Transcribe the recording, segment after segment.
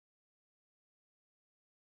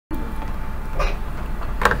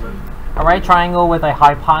A right triangle with a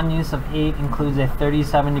hypotenuse of 8 includes a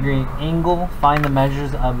 37-degree angle. Find the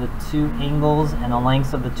measures of the two angles and the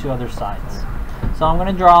lengths of the two other sides. So I'm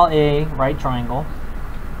going to draw a right triangle.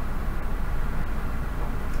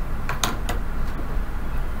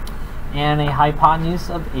 And a hypotenuse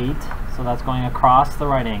of 8. So that's going across the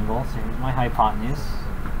right angle. So here's my hypotenuse.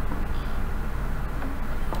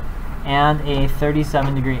 And a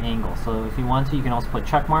 37-degree angle. So if you want to, you can also put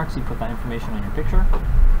check marks. You put that information on your picture.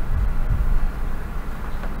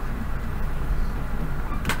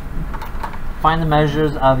 Find the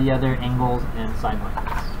measures of the other angles and side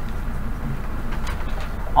lengths.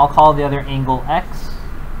 I'll call the other angle X.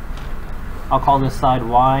 I'll call this side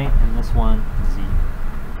Y and this one Z.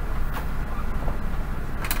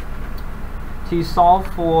 To solve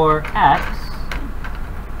for X,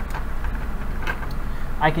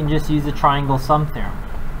 I can just use the triangle sum theorem.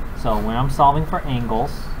 So when I'm solving for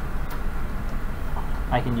angles,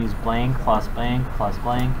 I can use blank plus blank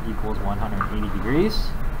equals 180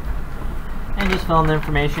 degrees. And just fill in the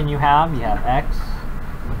information you have. You have X,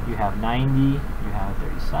 you have 90, you have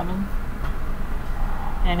 37.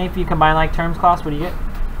 And if you combine like terms, class, what do you get?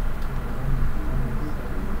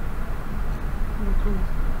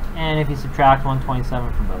 And if you subtract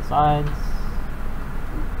 127 from both sides,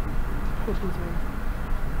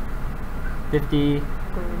 50.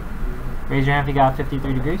 Raise your hand if you got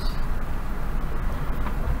 53 degrees.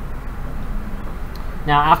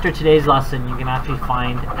 Now, after today's lesson, you can actually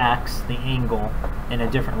find X, the angle, in a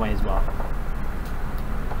different way as well.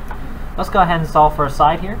 Let's go ahead and solve for a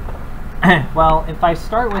side here. Well, if I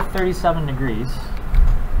start with 37 degrees,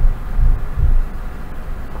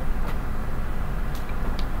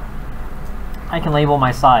 I can label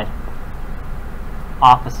my side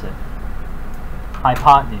opposite,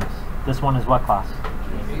 hypotenuse. This one is what class?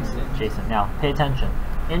 Adjacent. Now, pay attention.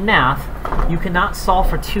 In math, you cannot solve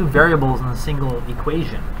for two variables in a single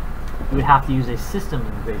equation. You would have to use a system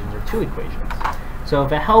of equations or two equations. So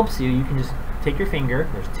if it helps you, you can just take your finger,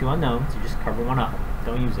 there's two unknowns, you just cover one up.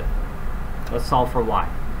 Don't use it. Let's solve for y.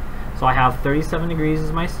 So I have 37 degrees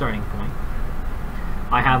as my starting point.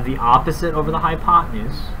 I have the opposite over the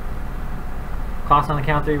hypotenuse. Class, on the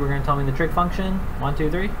count of 3, we're going to tell me the trig function. 1, 2,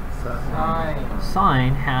 3. Sine.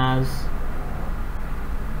 Sine has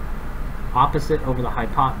opposite over the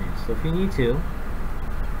hypotenuse. So if you need to,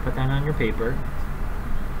 put that on your paper.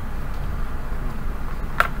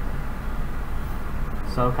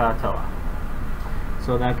 So katoa.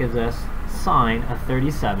 So that gives us sine of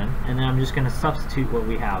 37, and then I'm just going to substitute what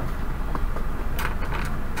we have.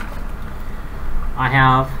 I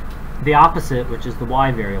have the opposite, which is the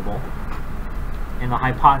y variable, and the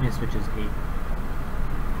hypotenuse, which is 8.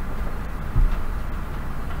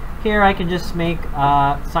 Here I can just make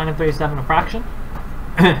sine of 37 a fraction.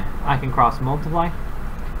 I can cross multiply.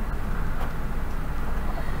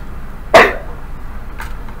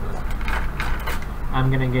 I'm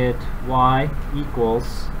going to get y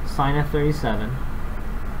equals sine of 37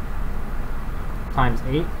 times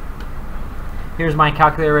 8. Here's my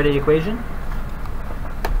calculator ready equation.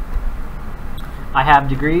 I have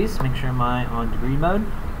degrees. Make sure I'm on degree mode.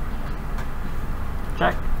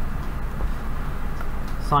 Check.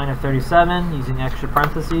 Sine of 37 using extra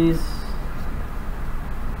parentheses,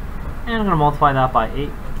 and I'm going to multiply that by 8,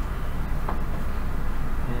 and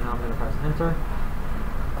I'm going to press enter.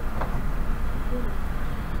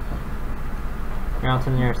 Round to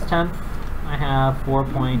the nearest tenth, I have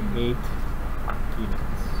 4.8 units.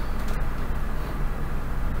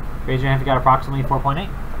 Raise your hand if you got approximately 4.8.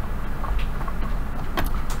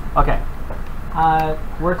 Okay,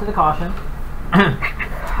 word to the caution.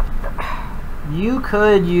 You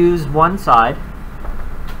could use one side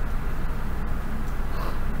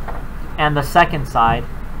and the second side.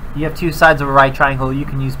 You have two sides of a right triangle. You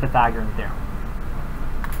can use Pythagorean theorem.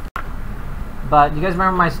 But you guys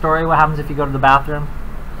remember my story? What happens if you go to the bathroom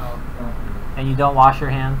and you don't wash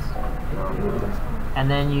your hands? And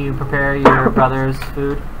then you prepare your brother's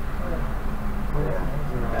food?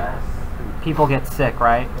 People get sick,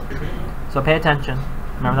 right? So pay attention.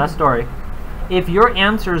 Remember that story. If your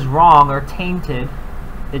answer is wrong or tainted,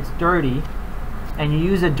 it's dirty, and you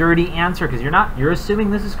use a dirty answer because you're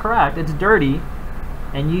assuming this is correct, it's dirty,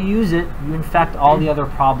 and you use it, you infect all the other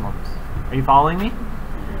problems. Are you following me?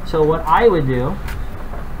 So what I would do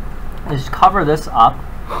is cover this up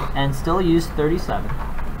and still use 37.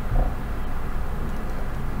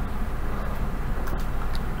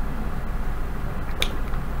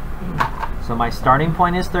 So my starting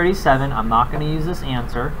point is 37. I'm not going to use this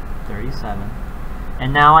answer, 37.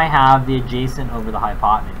 And now I have the adjacent over the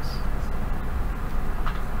hypotenuse.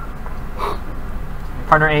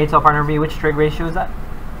 Partner A tell partner B, which trig ratio is that?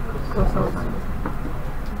 Cosine.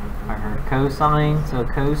 I heard cosine, so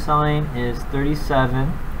cosine is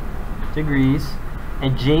 37 degrees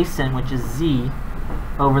adjacent, which is z,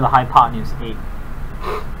 over the hypotenuse, 8.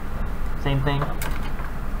 Same thing,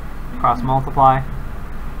 cross multiply.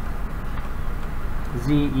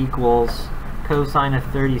 Z equals cosine of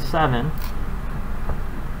 37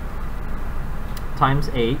 times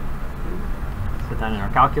 8. Let's put that in our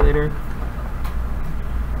calculator.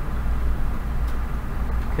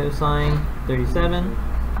 Cosine 37.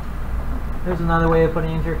 There's another way of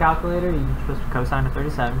putting it into your calculator. You can just put cosine of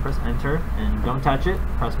 37, press enter, and don't touch it.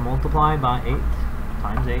 Press multiply by 8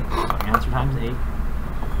 times 8. So answer times 8.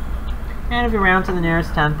 And if you round to the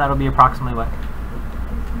nearest tenth, that'll be approximately what?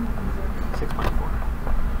 6.4.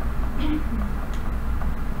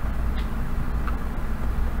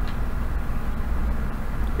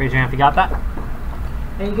 Raise your hand if you got that.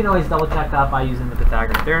 And you can always double check that by using the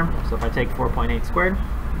Pythagorean theorem. So if I take 4.8 squared,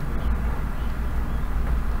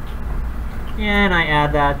 and I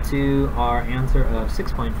add that to our answer of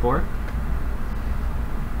 6.4,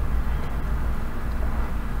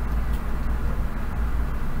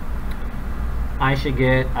 I should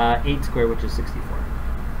get 8 squared, which is 64.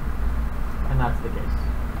 And that's the case.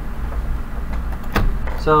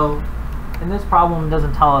 So in this problem, it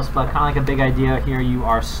doesn't tell us, but kind of like a big idea here, you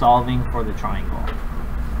are solving for the triangle.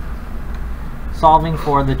 Solving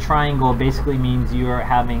for the triangle basically means you are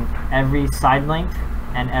having every side length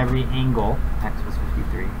and every angle, x was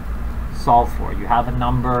 53, solve for. You have a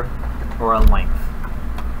number or a length.